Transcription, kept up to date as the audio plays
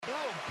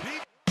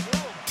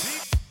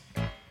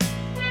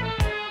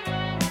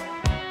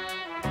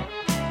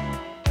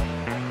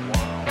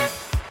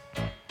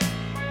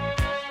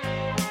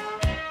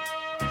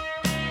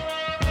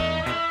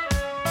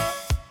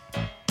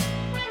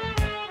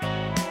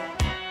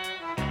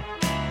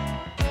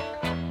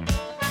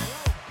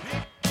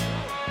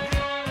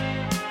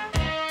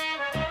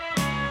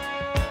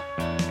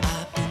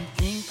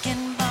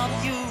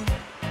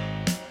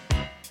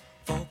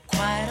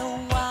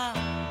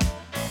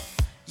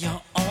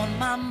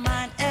my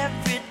mind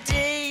every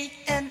day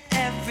and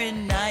every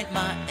night.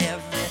 My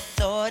every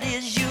thought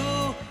is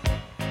you.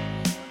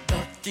 The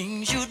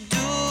things you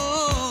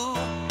do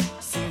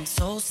seem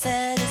so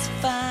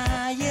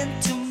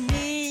satisfying to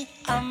me.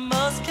 I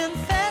must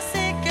confess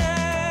it,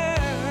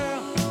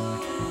 girl.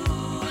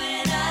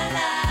 When I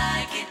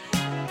like it,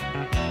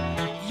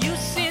 you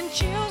send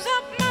chills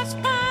up my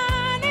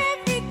spine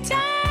every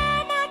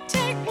time I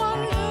take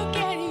one look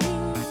at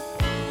you.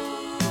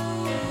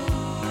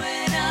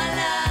 When I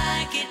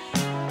like it,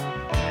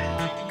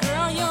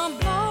 girl, you're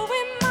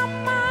blowing my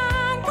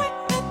mind with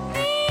the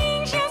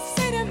things you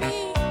say to me.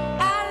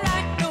 I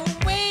like the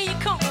way you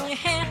comb your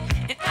hair,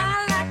 and I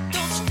like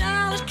those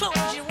stylish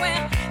clothes you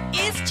wear.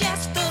 It's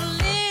just the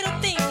little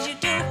things you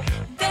do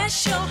that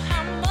show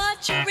how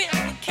much you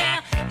really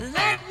care.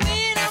 Like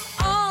when I'm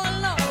all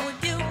alone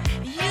with you,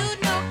 you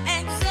know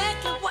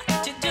exactly what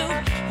to do.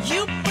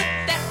 You put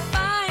that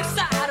fire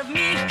inside of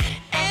me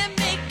and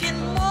make it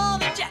more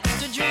than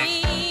just a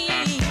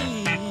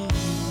dream.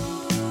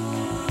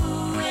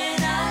 When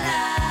I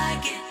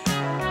like it,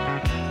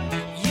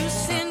 you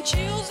send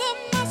chills up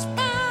my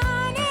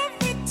spine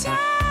every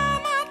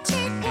time I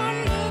take one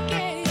look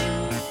at you.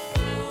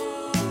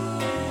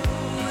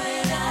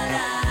 When I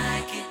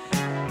like it,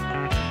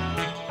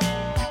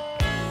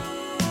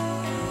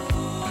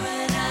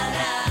 when I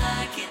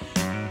like it,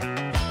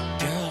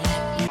 girl,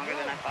 Longer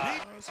than I thought.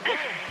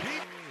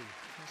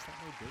 That's not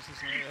no business,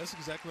 man. That's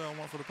exactly what I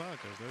want for the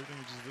podcast. Everything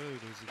we just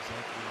did is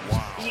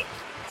exactly.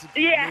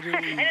 Yeah,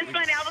 literally and it's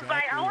funny. I was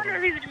like, I exactly wonder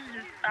what if he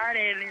just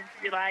started and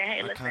be like, hey,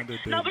 I let's. kinda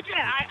did. No, but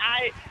yeah,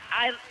 I,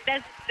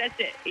 that's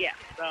it. Yeah.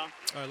 So, All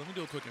right, let me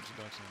do a quick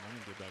introduction. Let me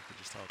get back to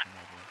just talking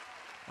about that.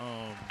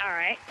 all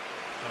right.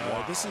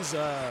 This is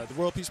the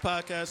Worldpeace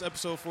podcast,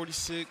 episode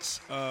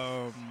 46,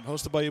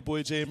 hosted by your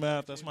boy J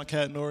Math. That's my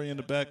cat Nori in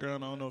the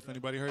background. I don't know if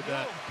anybody heard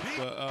that,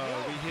 but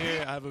we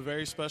here. I have a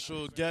very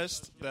special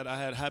guest that I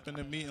had happened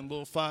to meet in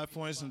Little 5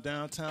 Points in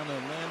downtown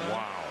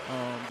Atlanta.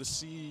 The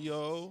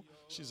CEO.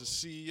 She's a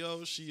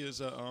CEO. She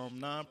is a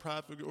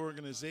nonprofit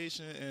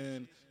organization,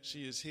 and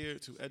she is here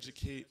to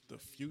educate the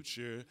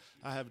future.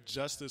 I have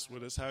Justice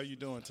with us. How are you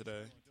doing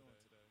today?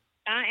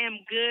 I am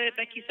good.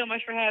 Thank you so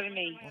much for having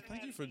me. Well,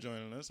 thank you for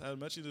joining us. I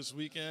met you this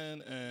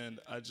weekend, and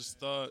I just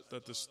thought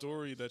that the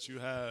story that you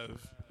have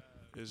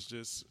is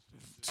just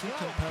too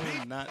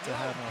compelling not to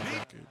have on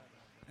record,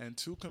 and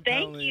too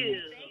compelling you.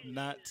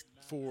 not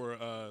for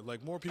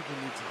like more people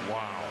need to know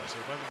about it. So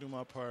if I can do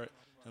my part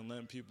and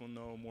letting people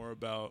know more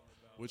about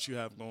what you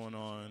have going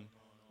on,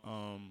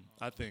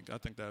 I think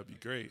that would be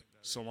great.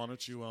 So why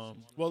don't you why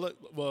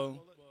don't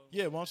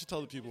you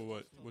tell the people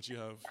what you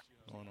have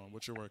going on,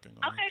 what you're working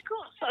on? Okay,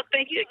 cool. So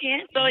thank you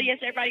again. So yes,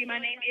 everybody, my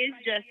name is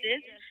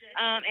Justice,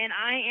 and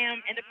I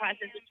am in the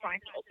process of trying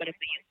to open a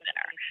youth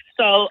center.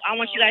 So I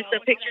want you guys to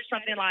picture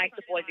something like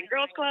the Boys and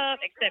Girls Club,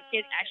 except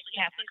kids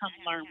actually have to come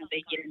learn when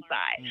they get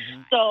inside.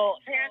 So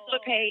parents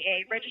would pay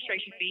a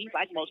registration fee,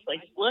 like most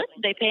places would.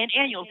 They pay an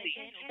annual fee,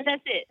 and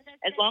that's it.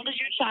 As long as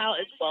your child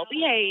is well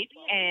behaved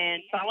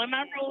and following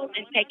my rules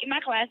and taking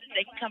my classes,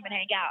 they can come and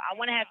hang out. I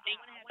want to have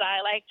things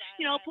inside, like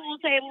pool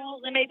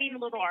tables and maybe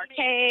even a little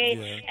arcade.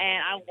 Yeah. And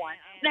I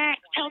want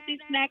snacks, healthy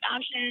snack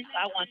options.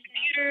 I want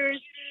computers.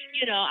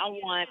 I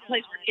want a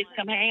place where kids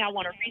come hang. I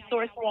want a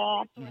resource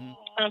wall.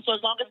 So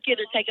as long as kids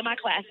are taking my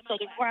classes, so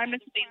the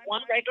requirements would be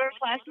one regular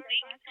class a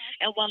week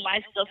and one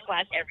life skills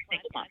class every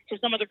single month.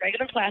 So some of the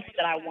regular classes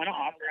that I want to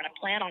offer and I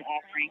plan on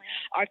offering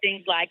are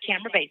things like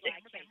camera basics.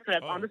 So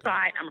that's on the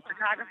side. I'm a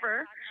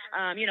photographer.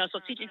 So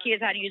teaching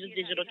kids how to use a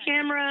digital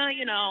camera,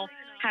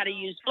 how to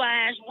use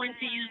flash, when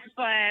to use the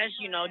flash,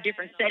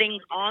 different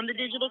settings on the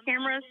digital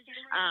cameras.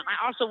 I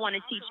also want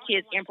to teach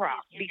kids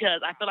improv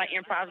because I feel like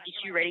improv gets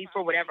you ready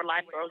for whatever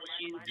life throws at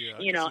you.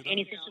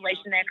 Any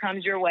situation that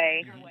comes your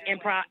way.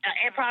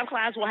 Improv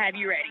class will have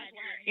you ready.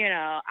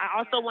 I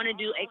also want to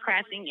do a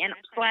crafting and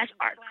 /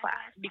 art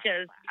class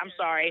because I'm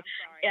sorry.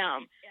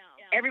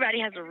 Everybody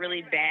has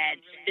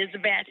there's a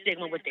bad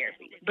stigma with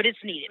therapy, but it's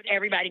needed.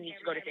 Everybody needs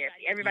to go to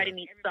therapy. Everybody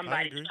needs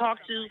somebody to talk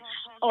to,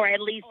 or at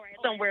least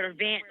somewhere to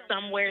vent,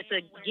 somewhere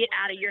to get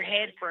out of your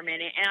head for a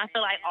minute. And I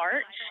feel like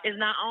art is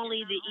not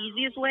only the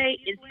easiest way,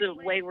 it's the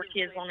way where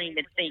kids won't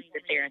even think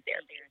that they're in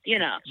therapy.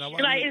 Now,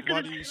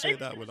 why do you say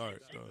that with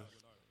art, though?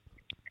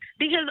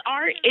 Because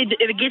art, it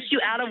gets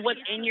you out of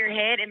what's in your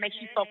head and makes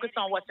you focus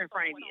on what's in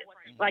front of you.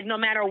 Like, no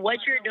matter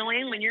what you're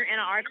doing, when you're in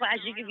an art class,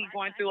 you can be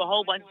going through a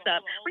whole bunch of stuff.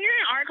 When you're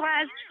in art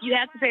class, you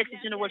have to pay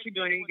attention to what you're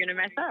doing or you're going to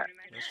mess up.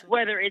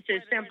 Whether it's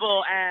as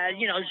simple as,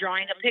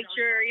 drawing a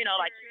picture,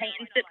 like paint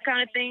and sip kind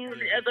of thing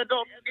as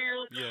adults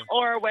do,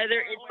 or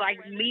whether it's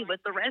like me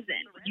with the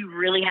resin. You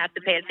really have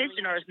to pay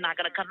attention or it's not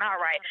going to come out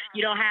right.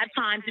 You don't have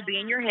time to be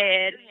in your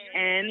head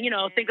and,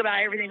 think about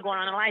everything going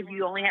on in life.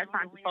 You only have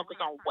time to focus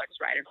on what's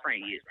right in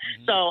front of you.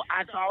 So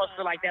I always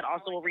feel like that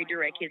also will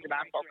redirect kids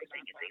about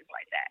focusing and things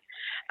like that.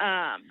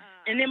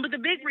 And then, but the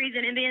big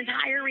reason and the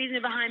entire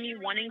reason behind me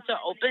wanting to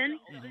open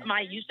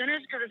my youth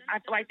centers, because I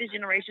feel like this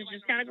generation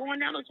is just kind of going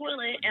down the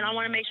toilet, and I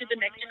want to make sure the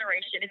next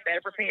generation is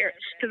better prepared.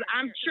 Because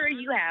I'm sure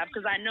you have,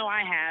 because I know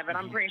I have, and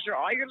I'm pretty sure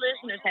all your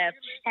listeners have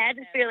had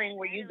the feeling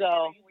where you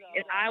go,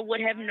 if I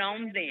would have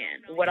known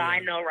then what I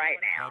know right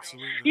now.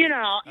 Absolutely. You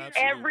know,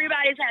 Absolutely.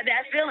 everybody's had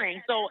that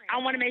feeling. So I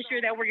want to make sure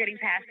that we're getting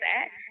past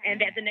that and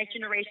that the next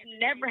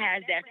generation never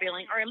has that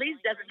feeling, or at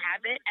least doesn't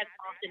have it as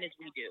often as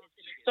we do.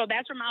 So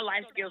that's where my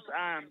life skills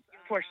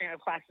portion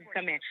of classes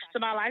come in. So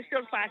my life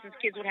skills classes,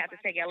 kids would have to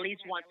take at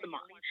least once a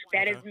month.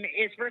 That is,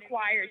 it's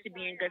required to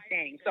be in good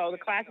standing. So the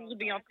classes will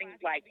be on things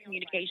like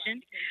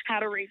communication, how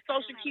to read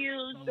social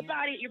cues, your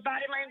body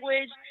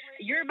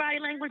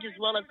language, as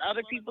well as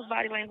other people's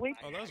body language.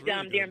 Oh, that's The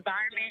really good.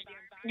 environment,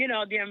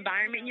 the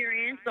environment you're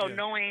in. So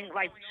knowing,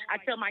 like I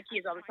tell my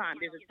kids all the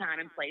time, there's a time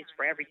and place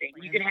for everything.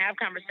 You can have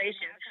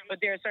conversations, but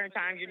there are certain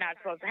times you're not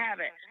supposed to have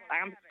it.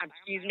 Like,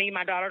 excuse me,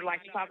 my daughter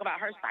likes to talk about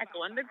her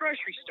cycle in the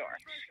grocery store,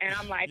 and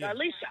I'm like,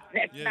 Alicia,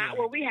 that's not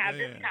where we have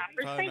this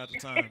conversation. Probably not the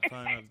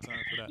time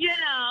for that.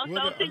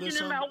 So teaching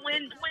them about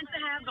when to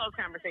have those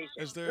conversations.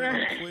 Is there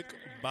a quick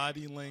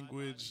body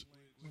language,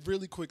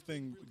 really quick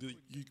thing that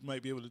you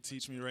might be able to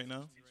teach me right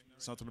now?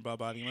 Something about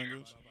body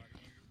language?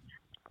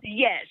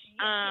 Yes.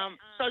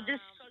 So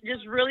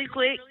just really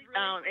quick,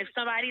 if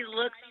somebody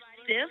looks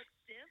stiff,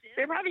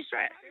 they're probably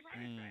stressed.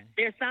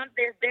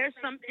 There's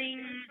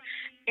something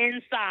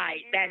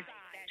inside that's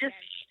just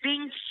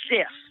being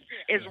stiff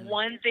is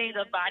one thing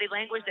of body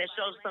language that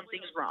shows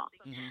something's wrong.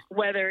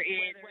 Whether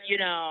it's,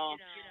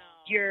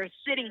 you're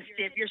sitting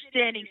stiff, you're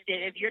standing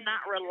stiff. If you're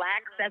not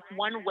relaxed, that's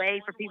one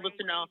way for people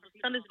to know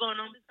something's going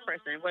on with the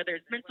person, whether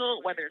it's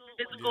mental, whether it's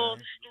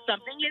physical.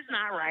 Something is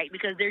not right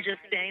because they're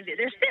just standing there.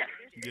 They're stiff,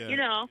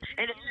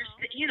 and if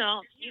you're,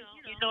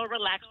 a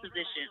relaxed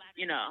position,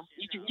 you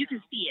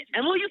can see it.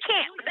 And you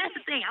can't, but that's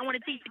the thing. I want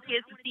to teach the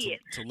kids to see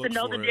it, to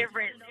know the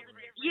difference.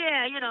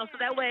 Yeah, so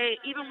that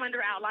way, even when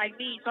they're out like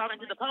me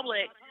talking to the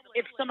public,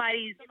 if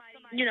somebody's,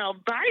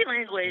 body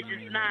language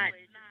is not,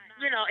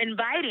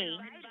 inviting,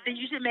 then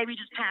you should maybe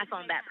just pass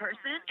on that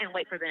person and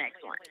wait for the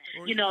next one.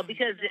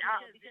 Because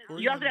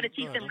you also got to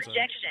teach them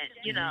rejection.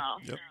 You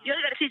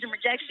also got to teach them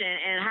rejection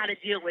and how to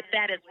deal with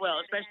that as well,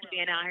 especially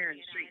being out here in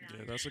the streets.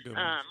 Yeah, that's a good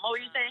one. What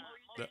were you saying?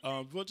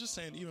 Well, just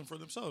saying, even for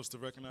themselves, to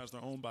recognize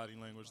their own body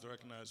language, to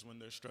recognize when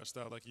they're stressed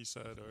out, like you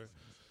said, or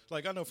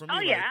like I know for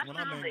me, when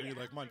I'm angry,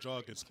 like my jaw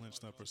gets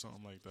clenched up or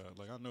something like that.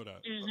 Like I know that.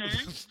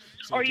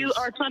 So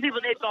or some people,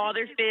 they ball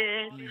their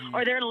fist,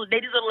 or they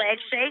do the leg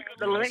shake.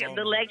 The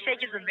leg shake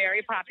is a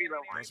very popular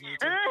one. That's me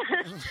too.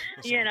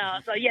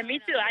 So yeah,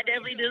 me too. I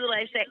definitely do the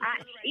leg shake.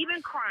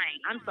 Even crying.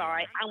 I'm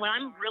sorry. When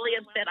I'm really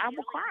upset, I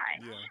will cry.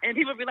 And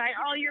people be like,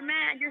 "Oh, you're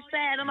mad, you're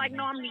sad." I'm like,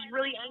 "No, I'm just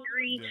really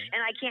angry,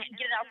 and I can't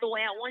get it out the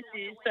way I want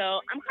to."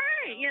 So I'm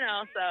crying.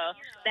 So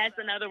that's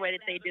another way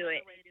that they do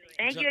it.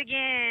 Thank you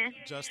again.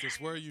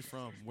 Justice, where are you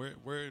from? Where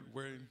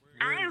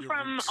I am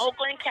from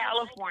Oakland,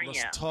 California.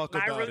 Let's talk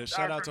about it.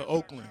 Shout out to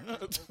Oakland.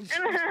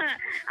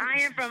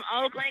 I am from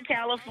Oakland,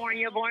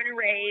 California, born and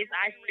raised.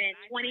 I spent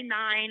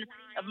 29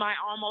 of my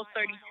almost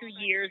 32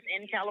 years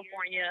in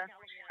California.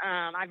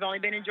 I've only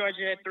been in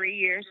Georgia 3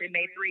 years. It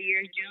made 3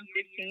 years, June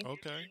 15th.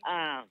 Okay.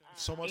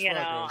 So much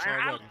progress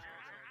already.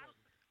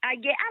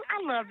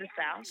 I love the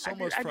South. So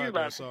much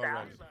progress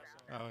already.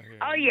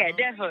 Oh yeah,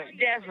 definitely.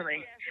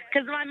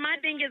 Because my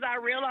thing is, I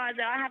realize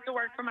that I have to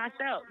work for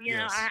myself.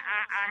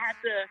 I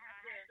have to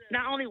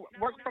not only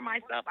work for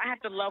myself, I have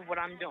to love what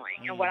I'm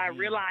doing. And what I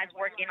realize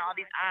working all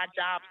these odd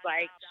jobs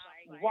like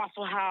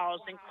Waffle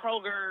House and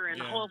Kroger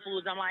and Whole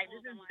Foods, I'm like,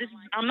 this is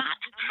I'm not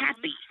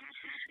happy.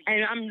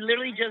 And I'm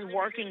literally just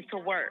working to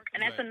work.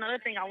 And that's another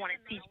thing I want to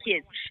teach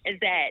kids is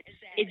that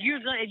if you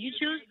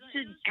choose to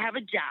have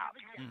a job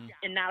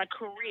and not a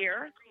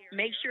career,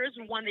 make sure it's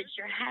one that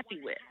you're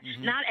happy with.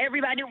 Not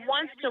everybody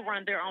wants to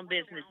run their own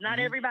business. Not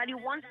everybody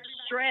wants to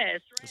stress.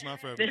 It's not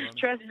for everybody.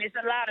 Trust me, it's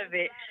a lot of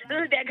it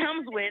that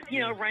comes with,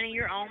 running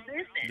your own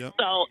business.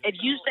 So if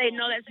you say,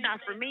 no, that's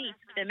not for me,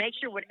 then make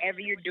sure whatever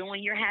you're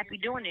doing, you're happy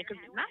doing it.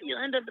 Because if not, you'll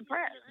end up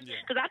depressed.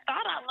 Because I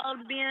thought I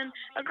loved being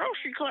a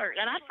grocery clerk,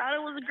 and I thought it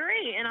was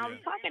great. And I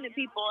was talking to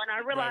people, and I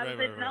realized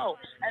no,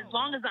 as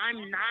long as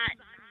I'm not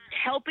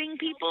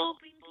helping people,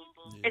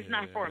 it's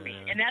not for me.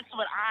 And that's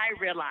what I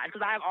realized,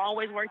 because I've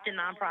always worked in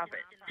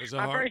nonprofits.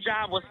 My first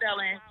job was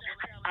selling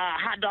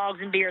hot dogs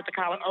and beer at the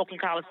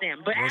Oakland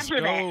Coliseum. But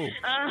after that,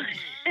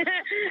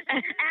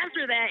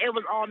 it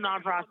was all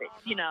nonprofits,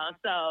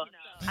 So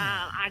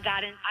I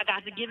got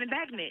the giving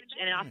back niche,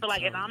 and I feel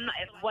like if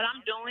what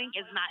I'm doing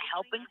is not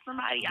helping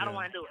somebody, I don't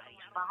want to do it.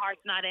 My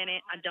heart's not in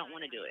it. I don't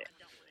want to do it.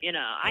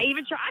 I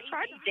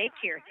tried the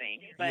daycare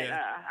thing, but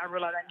I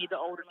realized I need the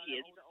older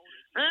kids.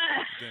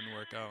 Didn't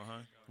work out,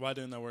 huh? Why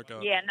didn't that work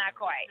out? Yeah, not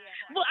quite.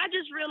 Well, I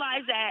just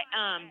realized that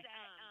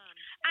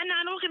I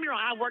Now, don't get me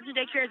wrong. I worked in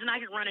daycares and I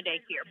could run a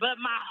daycare, but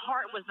my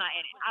heart was not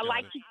in it. I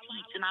like to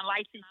teach and I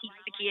like to teach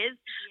the kids,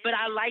 but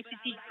I like to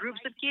teach groups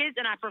of kids,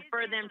 and I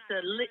prefer them to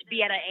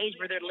be at an age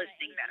where they're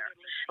listening better,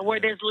 where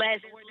there's less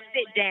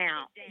sit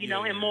down,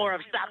 and more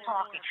of stop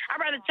talking.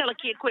 I'd rather tell a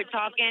kid quit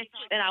talking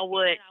than I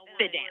would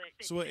sit down.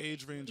 So what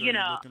age range are you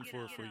looking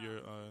for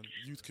your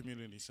youth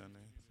community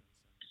center?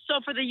 So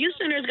for the youth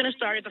center, it's going to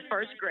start at the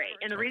first grade.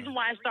 And the reason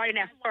why I started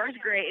at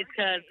first grade is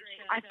because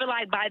I feel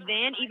like by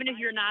then, even if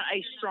you're not a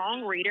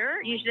strong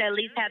reader, you should at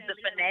least have the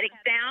phonetics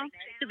down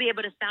to be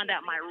able to sound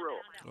out my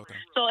rules. Okay.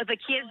 So if a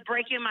kid's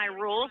breaking my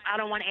rules,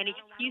 I don't want any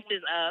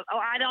excuses of,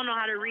 I don't know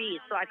how to read,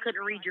 so I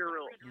couldn't read your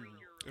rules.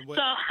 So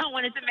I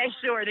wanted to make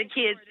sure the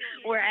kids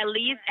were at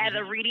least at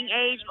a reading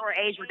age or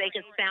age where they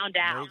could sound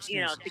out, to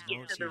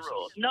get to the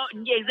rules. No,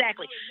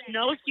 exactly.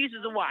 No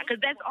excuses of why,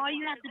 because that's all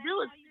you have to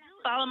do is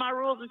follow my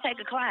rules and take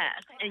a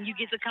class, and you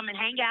get to come and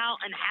hang out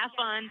and have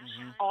fun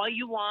all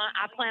you want.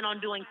 I plan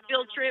on doing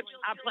field trips.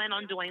 I plan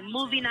on doing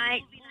movie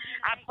nights.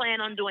 I plan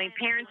on doing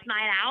parents'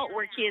 night out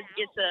where kids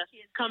get to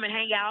come and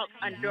hang out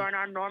during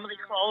our normally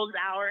closed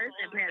hours,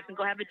 and parents can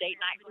go have a date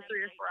night for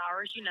 3 or 4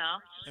 hours,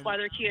 while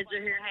their kids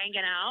are here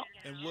hanging out.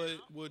 And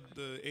what would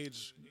the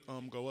age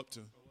go up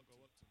to?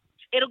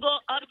 It'll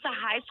go up to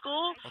high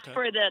school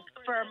for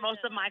most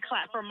of my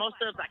class, for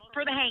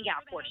the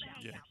hangout portion.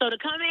 Yeah. So to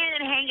come in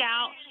and hang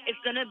out, it's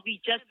gonna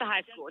be just the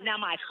high school. Now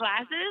my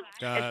classes,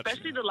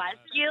 especially the life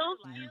skills,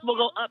 will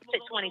go up to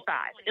 25.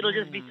 It'll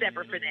just be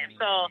separate for them.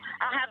 So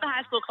I'll have the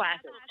high school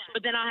classes,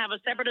 but then I'll have a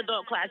separate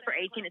adult class for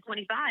 18 to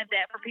 25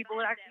 that for people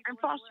that are in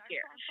foster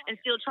care and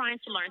still trying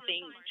to learn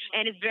things.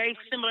 And it's very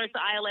similar to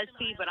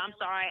ILSP, but I'm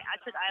sorry, I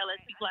took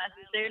ILSP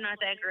classes. They're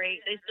not that great.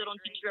 They still don't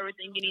teach you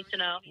everything you need to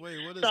know. Wait,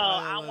 what is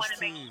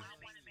ILSP?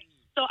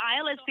 So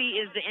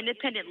ILSP is the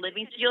Independent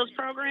Living Skills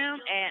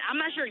Program, and I'm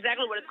not sure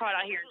exactly what it's called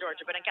out here in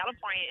Georgia, but in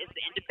California, it's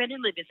the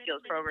Independent Living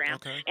Skills Program,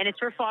 and it's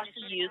for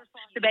foster youth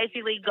to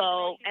basically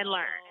go and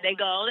learn. They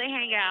go, they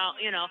hang out,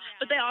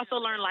 but they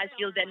also learn life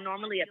skills that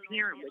normally a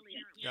parent would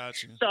teach.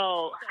 Gotcha.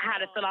 So how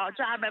to fill out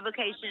job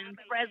applications,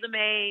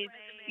 resumes,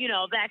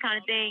 that kind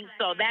of thing.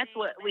 So that's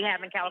what we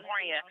have in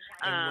California,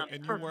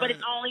 but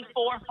it's only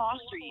for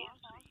foster youth.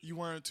 You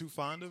weren't too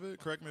fond of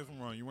it? Correct me if I'm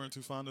wrong. You weren't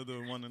too fond of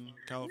the one in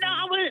California? No,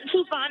 I wasn't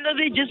too fond of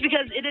it just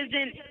because it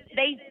isn't.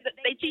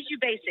 They teach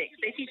you basics.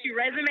 They teach you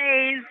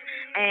resumes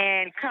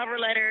and cover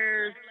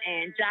letters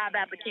and job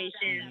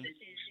applications.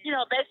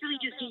 Basically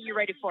just get you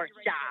ready for a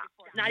job,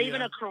 not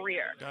even a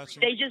career.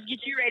 Gotcha. They just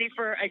get you ready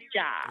for a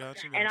job.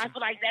 Gotcha. And I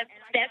feel like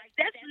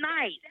that's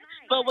nice.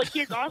 But what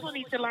kids also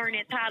need to learn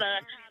is how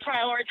to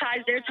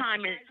prioritize their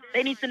time, and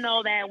they need to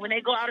know that when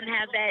they go out and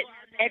have that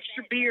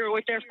extra beer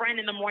with their friend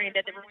in the morning,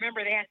 that they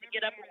remember they have to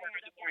get up and work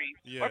in the morning.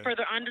 Yeah. Or for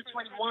they're under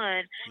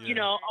 21,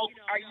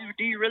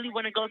 do you really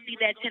want to go see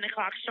that 10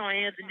 o'clock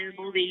showing of the new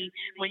movie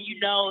when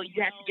you know you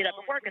have to get up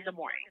and work in the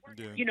morning?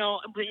 Yeah.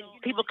 When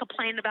people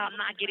complain about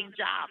not getting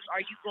jobs, are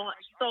you going?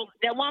 So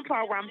that one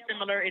part where I'm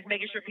similar is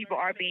making sure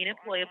people are being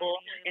employable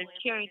and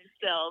carrying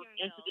themselves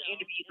into the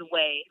interview the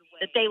way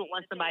that they would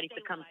want somebody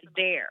to come to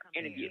their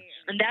interview.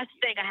 And that's the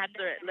thing I have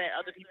to let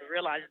other people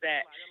realize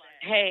that,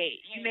 hey,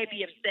 you may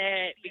be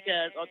upset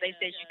because they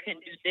said you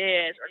couldn't do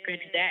this or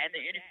couldn't do that in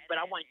the interview, but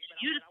I want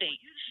you to think,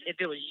 if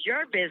it was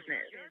your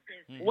business,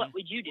 what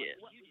would you do?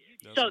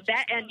 So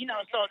that's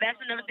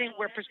another thing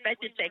where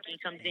perspective taking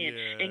comes in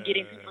and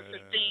getting people to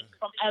think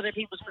from other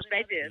people's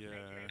perspectives.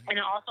 And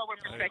also where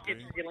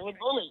perspective is dealing with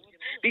bullies,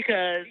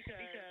 because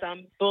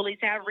some bullies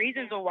have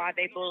reasons on why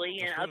they bully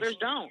and others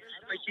don't.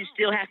 But you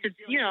still have to,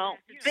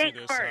 think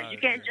first.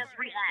 You can't just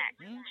react,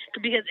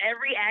 because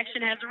every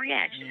action has a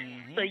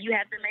reaction. So you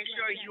have to make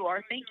sure you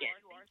are thinking.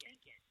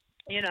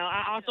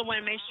 I also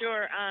want to make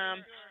sure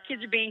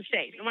kids are being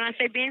safe. And when I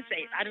say being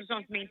safe, I just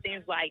don't mean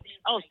things like,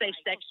 safe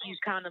sex, use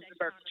condoms, and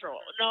birth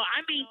control. No,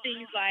 I mean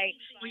things like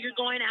when you're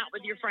going out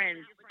with your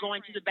friends,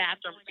 going to the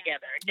bathroom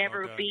together,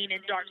 never being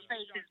in dark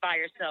spaces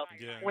by yourself.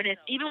 Yeah. When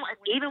it's even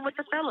with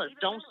the fellas,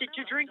 don't sit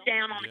your drink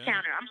down on the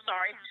counter. I'm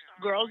sorry.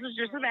 Girls is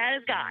just as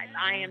bad as guys.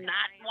 I am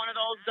not one of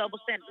those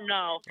double standards.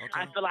 No,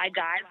 I feel like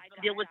guys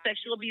deal with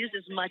sexual abuse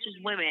as much as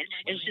women.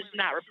 It's just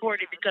not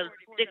reported because of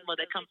the stigma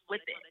that comes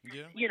with it.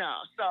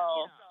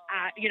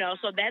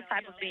 So that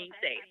type of being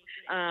safe.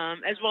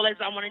 As well as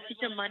I want to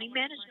teach them money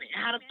management,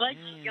 how to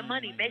budget your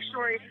money. Make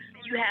sure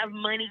you have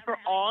money for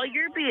all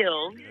your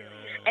bills,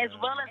 as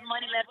well as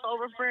money left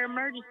over for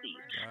emergencies.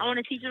 I want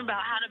to teach them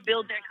about how to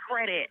build their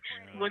credit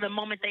the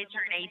moment they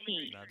turn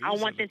 18. I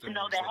want them to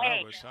know that,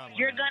 hey,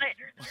 you're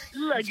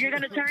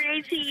gonna turn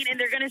 18 and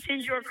they're gonna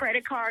send you a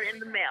credit card in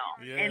the mail.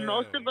 And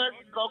most of us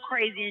go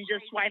crazy and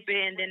just swipe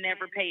it and then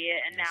never pay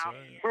it. And now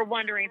we're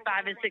wondering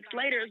 5 and 6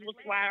 later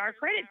why our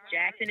credit's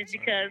jacked, and it's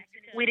because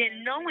we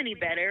didn't know any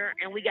better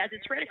and we got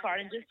this credit card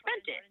and just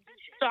spent it.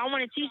 So I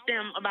want to teach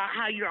them about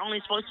how you're only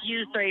supposed to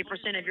use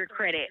 30% of your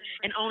credit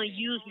and only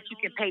use what you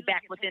can pay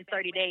back within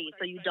 30 days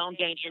so you don't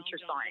gain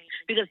interest on it.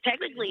 Because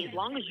technically, as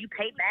long as you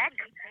pay back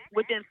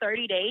within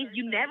 30 days,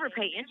 you never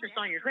pay interest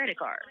on your credit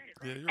card.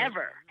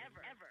 Ever.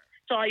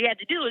 So all you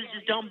have to do is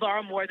just don't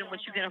borrow more than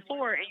what you can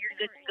afford, and you're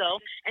good to go.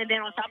 And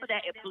then on top of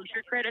that, it boosts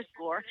your credit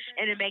score,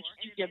 and it makes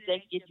you they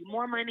give you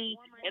more money.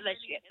 It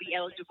lets you be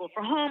eligible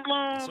for home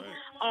loans,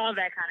 all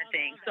that kind of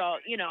thing.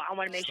 So I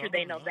want to make sure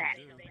they know that.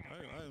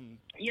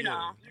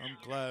 I'm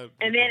glad.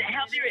 And then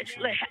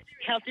sure.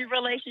 healthy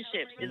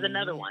relationships is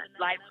another one.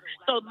 Like,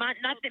 so my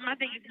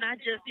thing is not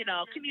just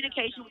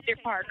communication with your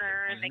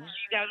partner and making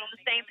sure you guys are on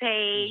the same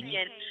page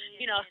and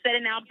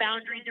setting out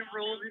boundaries and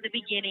rules in the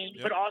beginning,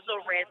 but also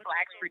red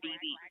flags for DV.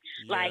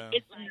 Like,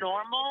 it's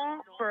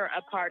normal for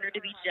a partner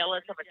to be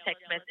jealous of a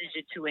text message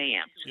at 2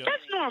 a.m.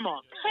 That's normal.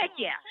 Heck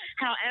yeah.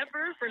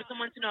 However, for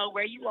someone to know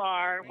where you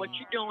are, what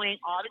you're doing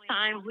all the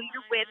time, who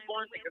you're with,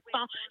 going through your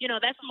phone,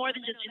 that's more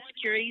than just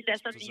insecurities.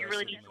 That's something you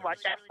really need to watch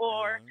out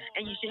for,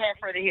 and you should head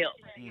for the hills.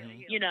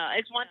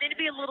 It's one thing to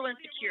be a little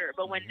insecure,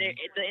 but when the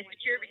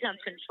insecure becomes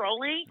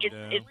controlling,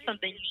 it's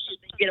something you should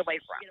get away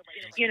from.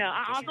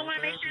 I also want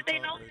to make sure they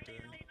know.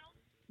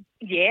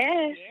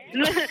 Yes.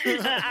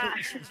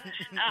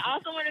 I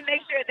also want to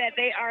make sure that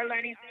they are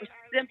learning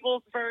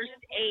simple first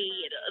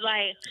aid.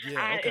 Like,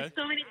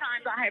 so many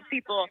times I have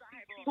people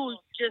who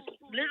just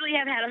literally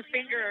have had a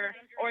finger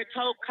or a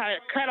toe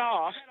cut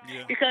off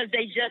because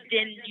they just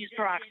didn't use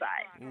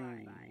peroxide.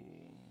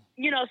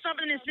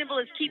 Something as simple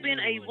as keeping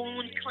a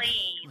wound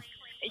clean.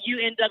 You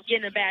end up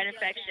getting a bad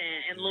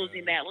infection and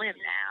losing that limb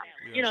now.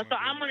 So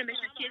I'm going to make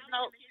sure kids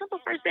know simple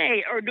first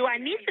aid. Or do I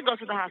need to go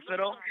to the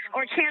hospital?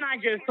 Or can I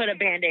just put a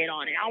Band-Aid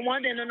on it? I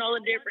want them to know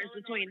the difference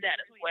between that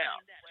as well.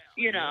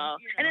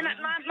 And then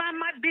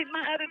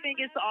my other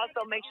thing is to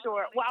also make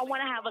sure, I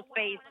want to have a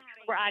space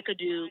where I could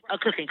do a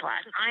cooking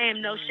class. I am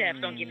no chef,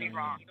 don't get me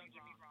wrong.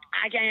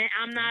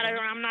 I'm not a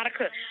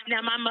cook.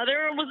 Now, my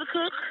mother was a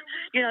cook.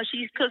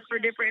 She's cooked for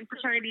different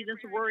fraternities and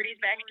sororities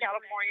back in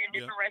California in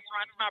different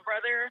restaurants. My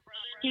brother,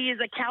 he is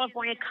a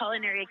California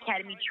Culinary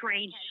Academy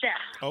trained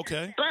chef.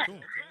 Okay. But cool.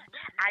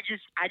 I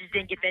just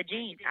didn't get that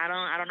gene. I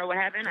don't know what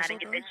happened. I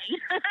didn't get that gene.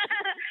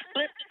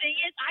 But the thing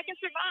is, I can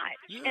survive,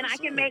 and I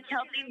can make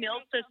healthy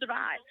meals to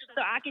survive.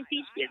 So I can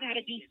teach kids how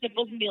to do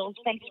simple meals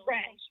from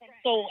scratch.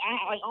 So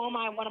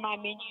one of my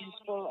menus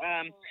for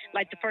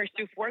like the first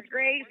through fourth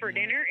grade for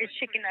dinner is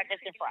chicken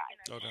nuggets and fries.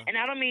 Okay. And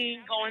I don't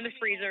mean go in the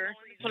freezer,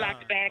 pull out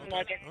the bag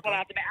nuggets, pull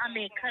out the bag. I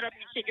mean cut up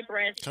your chicken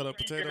breast, cut up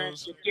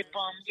potatoes, get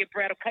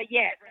bread,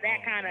 that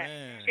kind of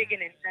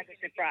chicken and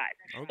nuggets and fries.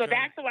 Okay. So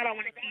that's what I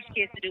want to teach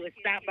kids to do is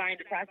stop buying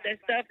the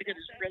processed stuff because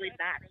it's really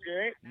not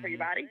good for your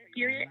body.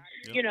 Period.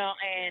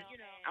 And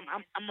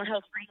I'm a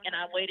health freak, and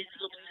I waited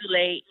till it was too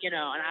late. And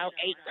I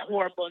ate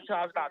horrible until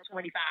I was about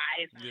 25.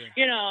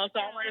 So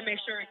I want to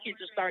make sure kids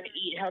are starting to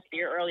eat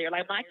healthier earlier.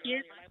 Like my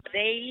kids,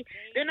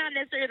 they're not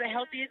necessarily the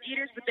healthiest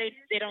eaters, but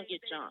they don't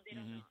get junk.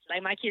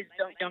 Like my kids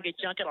don't get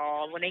junk at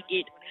all. When they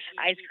get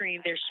ice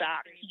cream, they're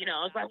shocked.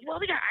 It's like, well,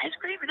 we got ice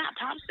cream and not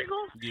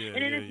popsicles,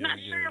 and then it's not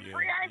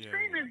sugar-free ice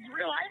cream; it's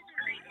real ice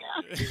cream.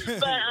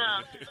 But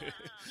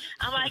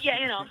I'm like,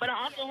 but I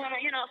also want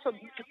to, so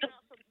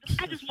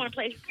I just want to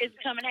play kids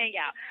come and hang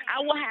out.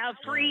 I will have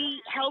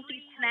free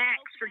healthy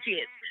snacks for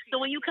kids. So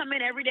when you come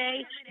in every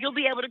day, you'll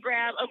be able to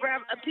grab a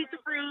piece of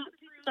fruit,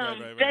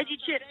 some veggie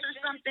chips or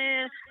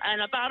something,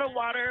 and a bottle of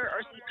water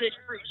or some good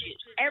fruit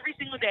juice every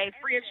single day,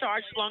 free of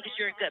charge as long as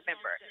you're a good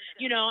member.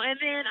 And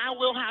then I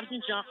will have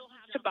some junk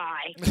to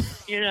buy.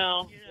 If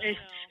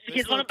the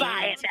kids want to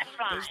buy it, that's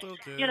fine.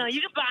 You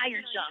can buy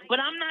your junk, but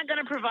I'm not going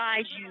to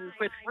provide you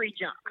with free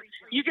junk.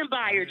 You can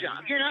buy your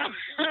junk,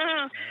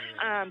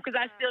 because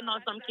I still know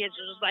some kids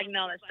are just like,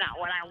 no, that's not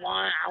what I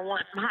want. I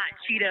want some hot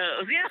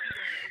Cheetos.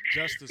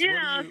 Justice,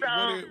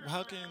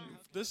 how can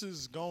this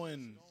is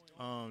going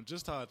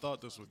just how I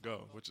thought this would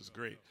go, which is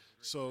great.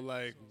 So,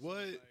 like,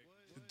 what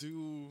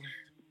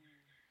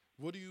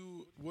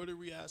are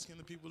we asking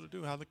the people to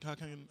do? How can the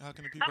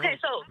people? Okay,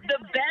 so the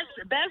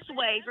best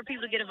way for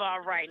people to get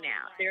involved right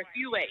now, there are a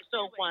few ways.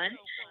 So one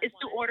is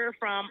to order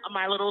from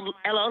my little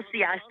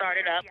LLC I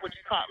started up, which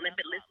is called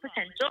Limitless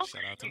Potential.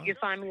 You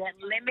can find me at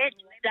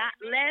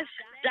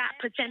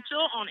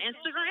limit.less.potential on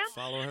Instagram.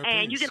 Follow her,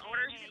 and please.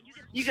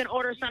 you can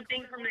order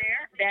something from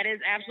there. That is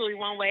absolutely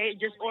one way,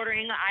 just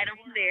ordering an item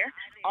from there.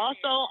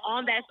 Also,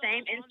 on that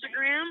same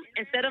Instagram,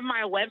 instead of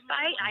my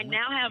website, I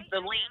now have the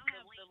link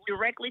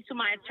directly to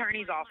my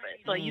attorney's office.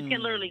 So you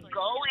can literally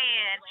go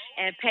in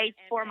and pay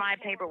for my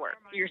paperwork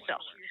yourself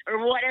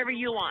or whatever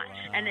you want.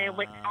 And then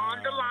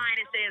on the line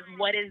it says,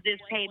 what is this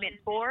payment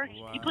for?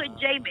 You put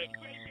JMYCC.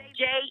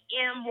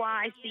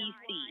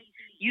 JMYCC.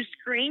 You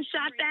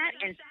screenshot that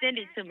and send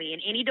it to me.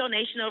 And any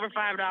donation over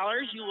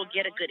 $5, you will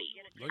get a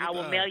goodie. I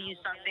will mail you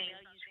something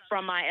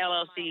from my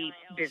LLC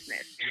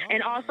business.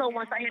 And also,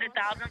 once I hit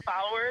 1,000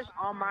 followers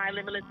on my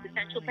Limitless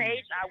Potential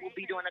page, I will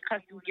be doing a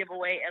custom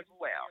giveaway as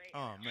well.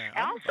 Oh, man.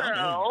 I'm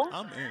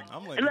in.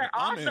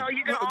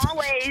 You can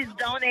always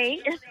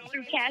donate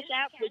through Cash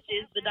App, which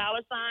is the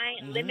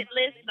 $,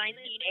 Limitless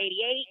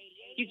 1988.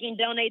 You can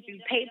donate through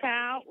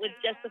PayPal with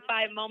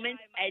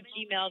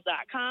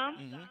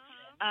justifiedmoments@gmail.com.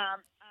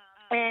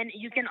 And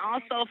you can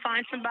also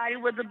find somebody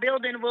with a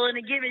building willing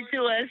to give it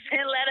to us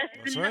and let us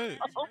know.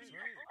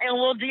 And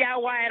we'll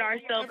DIY it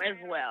ourselves as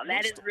well.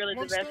 That is really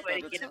the best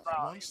way to get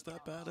involved. One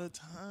step at a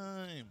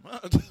time.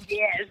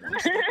 Yes. One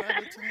step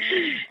at a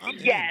time.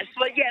 Yes,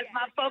 but yes,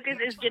 my focus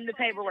is getting the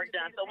paperwork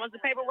done. So once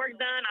the paperwork's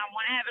done, I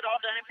want to have it all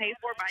done and paid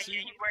for by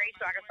January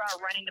so I can start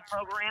running the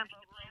program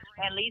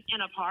at least in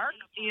a park,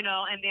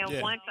 and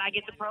then once I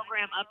get the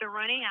program up and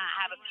running, I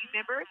have a few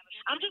members.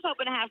 I'm just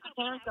hoping to have some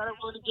parents that are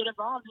willing to get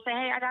involved and say,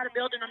 hey, I got a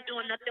building I'm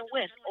doing nothing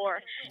with,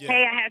 or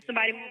hey, I had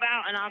somebody move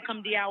out and I'll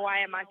come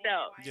DIY it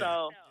myself.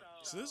 So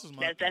this is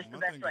my that's the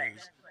best way.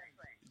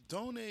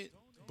 Donate,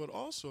 but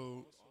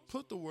also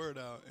put the word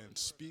out and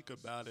speak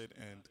about it,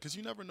 and because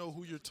you never know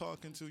who you're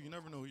talking to, you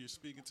never know who you're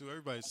speaking to.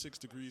 Everybody's 6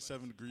 degrees,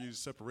 7 degrees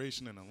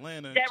separation in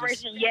Atlanta.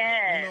 Separation,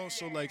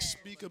 so like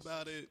speak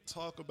about it,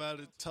 talk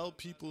about it, tell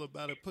people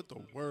about it, put the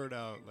word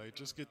out, like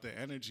just get the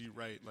energy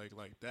right, like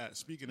that.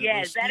 Speaking.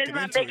 Yes, that is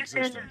my biggest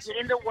thing,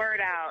 getting the word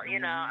out. I am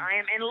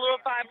in a little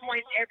 5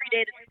 points every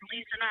day. The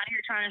police are not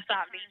here trying to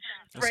stop me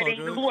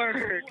spreading the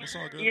word. That's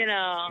all good. Me and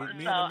so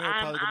Amir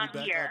probably gonna be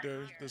back here. out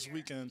there this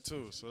weekend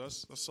too. So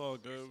that's all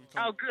good.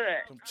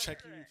 Good. Come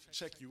check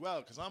you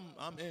out, because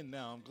I'm in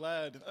now. I'm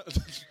glad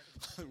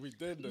we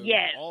did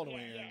all the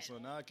way in, so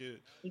now I could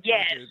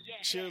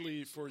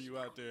cheerlead for you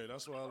out there.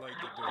 That's what I like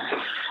to do.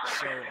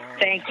 So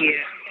thank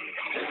you.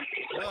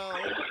 Well,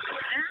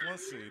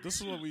 let's see. This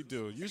is what we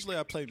do. Usually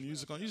I play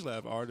music on. Usually I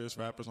have artists,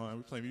 rappers on.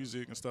 We play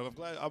music and stuff. I'm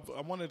glad.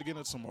 I wanted to get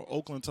into some more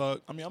Oakland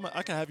talk. I mean,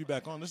 I can have you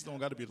back on. This don't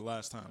got to be the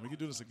last time. We can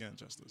do this again,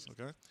 Justice.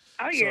 Okay?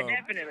 Oh yeah,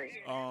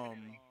 definitely.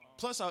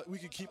 Plus, we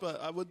could keep.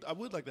 I would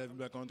like to have you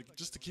back on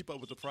just to keep up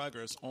with the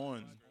progress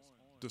on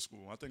the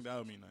school. I think that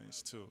would be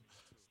nice too.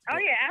 Oh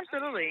yeah,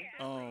 absolutely.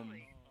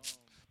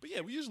 But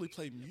yeah, we usually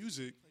play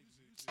music.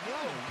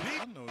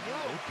 I know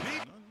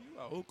you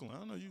got Oakland.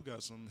 I know you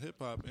got some hip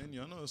hop in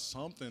you. I know it's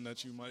something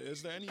that you might.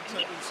 Is there any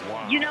type of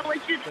song you know what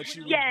that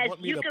you yes,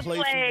 want me you to can play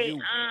for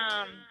you?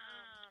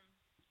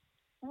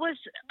 What's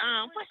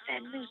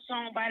that new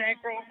song by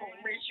that girl from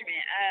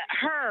Richmond?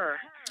 Her.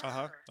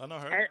 I know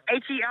her.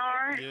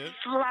 H-E-R. Yeah.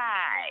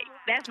 Slide.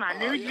 That's my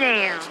new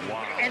jam.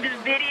 Wow. And this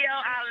video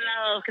I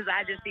love because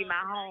I just see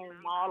my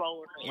home all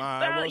over. All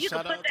right, well, you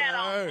shout can put out that to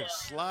her. on.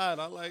 Slide.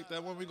 I like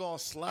that one. We gonna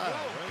slide.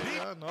 Right?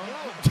 Yeah, I know.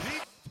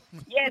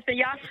 Yes, and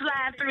y'all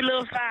slide through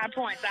little 5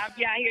 points. I'll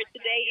be out here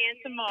today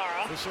and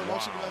tomorrow. For sure. Why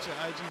don't you give out your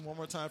IG one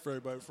more time for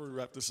everybody before we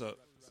wrap this up?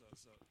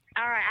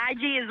 All right,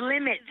 IG is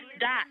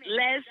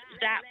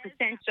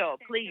limit.less.potential.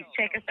 Please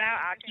check us out.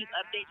 I'll keep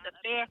updates up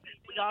there.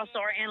 We also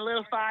are in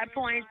little 5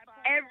 points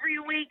every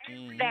week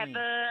that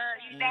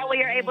way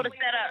you're able to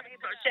set up.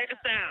 So check us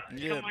out.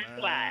 Yeah, come on,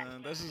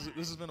 slide. This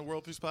has been the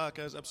Worldpeace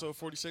Podcast, episode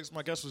 46.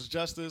 My guest was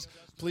Justice.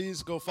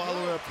 Please go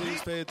follow her. Please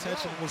pay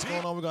attention to what's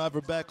going on. We're going to have her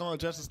back on.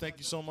 Justice, thank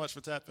you so much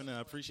for tapping in. I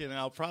appreciate it. And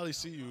I'll probably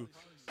see you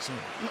soon.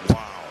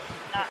 Wow.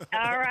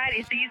 All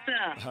righty. See you soon.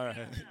 All right.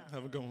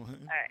 Have a good one. All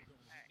right.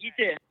 You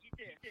too.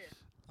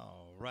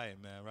 All right,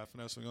 man.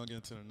 Wrapping up, so we're going to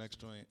get into the next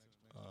joint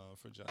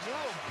for Justice.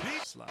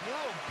 Slide.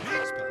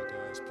 Peace,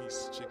 podcast.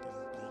 Peace, chicken.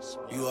 Peace.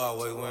 You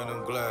always wearing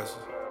them glasses.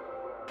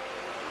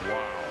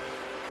 Wow.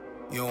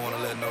 You don't want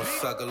to let no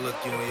sucker look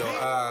you in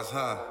your eyes,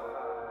 huh?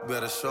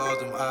 Better show off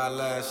them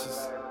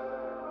eyelashes.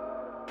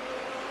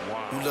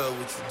 Wow. You love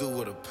what you do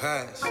with a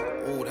passion.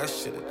 Ooh, that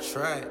shit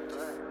attractive.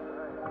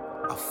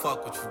 I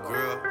fuck with you,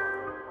 girl.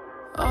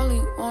 All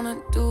he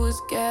wanna do is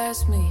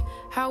gas me.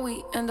 How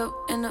we end up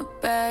in the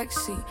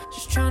backseat,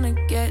 just tryna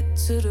get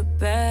to the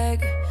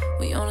bag.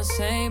 We on the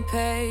same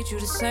page, you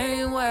the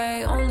same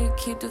way. Only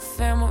keep the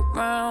fam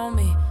around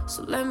me,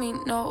 so let me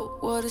know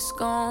what it's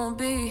gonna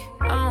be.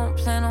 I don't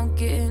plan on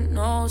getting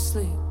no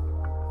sleep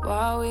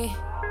while we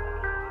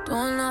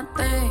doing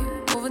nothing,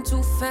 moving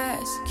too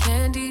fast.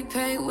 Candy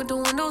paint with the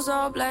windows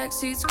all black,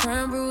 seats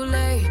creme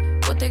brulee.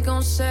 What they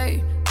gon'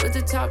 say? With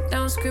the top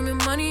down, screaming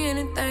money,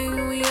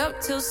 anything. We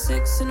up till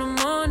 6 in the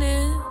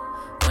morning.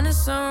 When the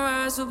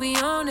sunrise, we'll be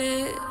on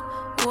it.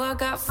 Ooh, I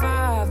got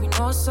 5, you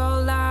know it's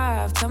all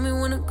live. Tell me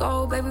when to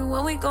go, baby,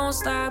 when we gon'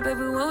 slide.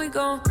 Baby, when we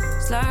gon'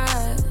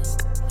 slide.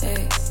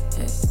 Hey,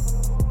 hey.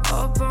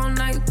 Up all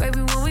night,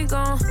 baby, when we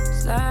gon'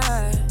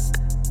 slide.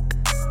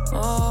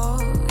 Oh,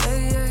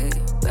 yeah, yeah.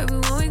 Baby,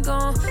 when we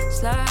gon'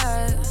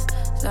 slide,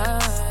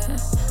 slide,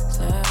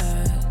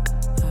 slide,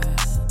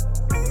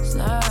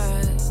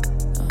 slide.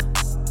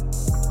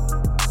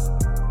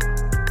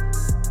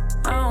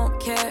 I don't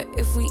care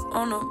if we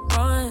on a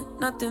run.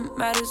 Nothing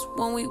matters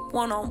when we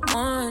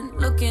one-on-one.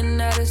 Looking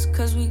at us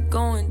cause we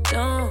going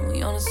dumb.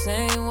 We on the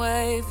same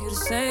wave, you the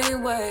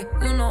same way.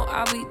 You know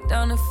I'll be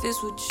down if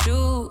it's with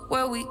you.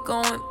 Where we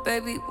going,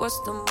 baby, what's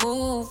the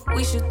move?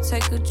 We should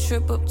take a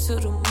trip up to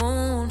the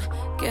moon.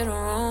 Get a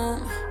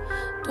room,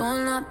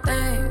 doing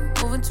nothing,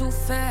 moving too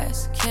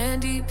fast.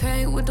 Candy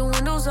paint with the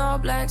windows all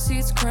black,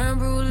 seats creme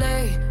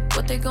brulee.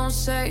 What they gon'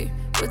 say?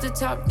 With the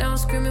top down,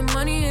 screaming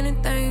money,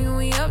 anything.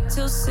 We up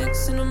till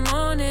 6 in the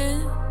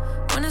morning.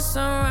 When the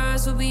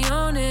sunrise, we'll be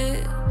on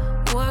it.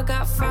 Ooh, I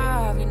got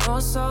 5, you know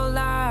it's all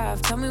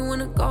live. Tell me when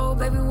to go,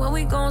 baby, when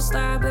we gon'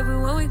 slide. Baby,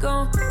 when we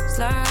gon'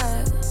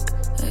 slide.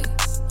 Hey,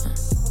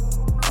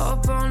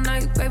 up all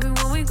night, baby,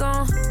 when we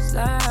gon'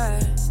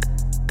 slide.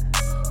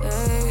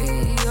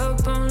 Hey,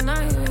 up all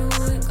night, baby,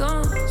 when we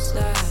gon'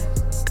 slide.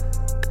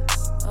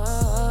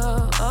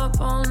 Up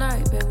all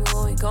night, baby,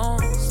 when we gon'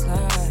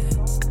 slide.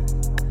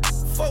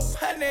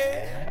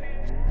 400.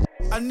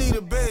 I need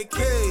a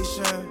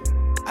vacation.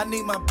 I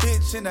need my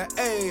bitch in an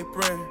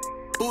apron.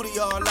 Booty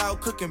all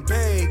out cooking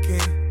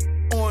bacon.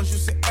 Orange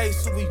juice and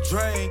ace, so we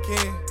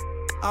drinking.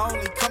 I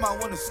only come out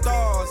when the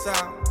stars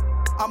out.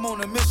 I'm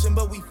on a mission,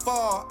 but we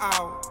fall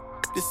out.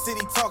 The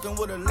city talking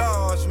with a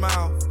large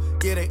mouth.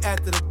 Yeah, they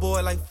after the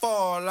boy like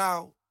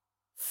Fallout.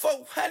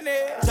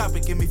 400. Drop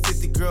it, give me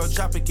 50, girl,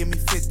 drop it, give me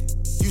 50.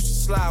 You should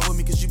slide with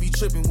me, cause you be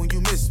tripping when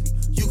you miss me.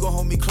 You gon'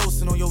 hold me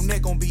close and on your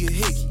neck gon' be a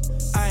hickey.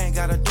 I ain't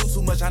gotta do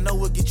too much, I know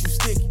what get you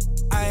sticky.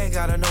 I ain't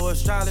gotta know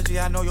astrology,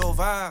 I know your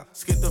vibe.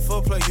 Skip the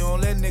foreplay, you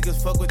don't let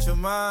niggas fuck with your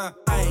mind.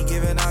 I ain't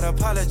giving out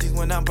apologies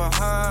when I'm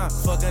behind.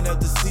 Fucking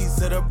up the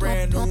seats of the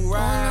brand new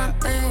ride.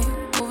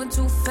 Moving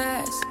too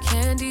fast,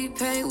 candy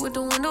paint with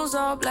the windows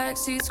all black,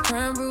 seats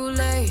creme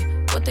brulee.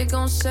 What they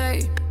gon'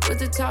 say? With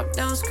the top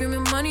down,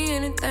 screaming money,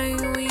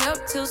 anything. We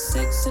up till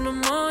 6 in the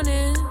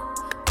morning.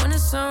 When the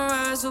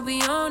sunrise, we'll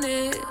be on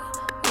it.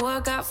 Ooh, I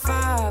got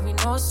 5, you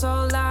know it's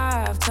all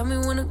live. Tell me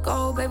when to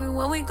go, baby,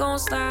 when we gon'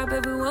 slide,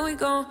 baby, when we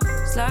gon'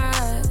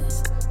 slide.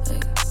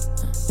 Hey,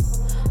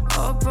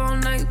 up all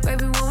night,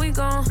 baby, when we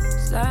gon'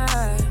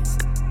 slide.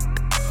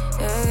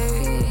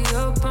 Hey,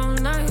 up all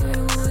night, baby,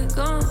 when we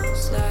gon'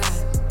 slide.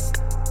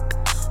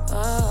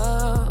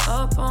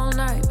 Up all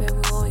night, baby,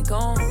 when we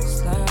gon'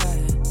 slide.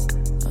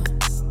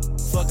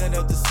 Fucking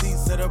up the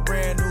seats of the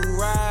brand new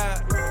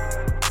ride.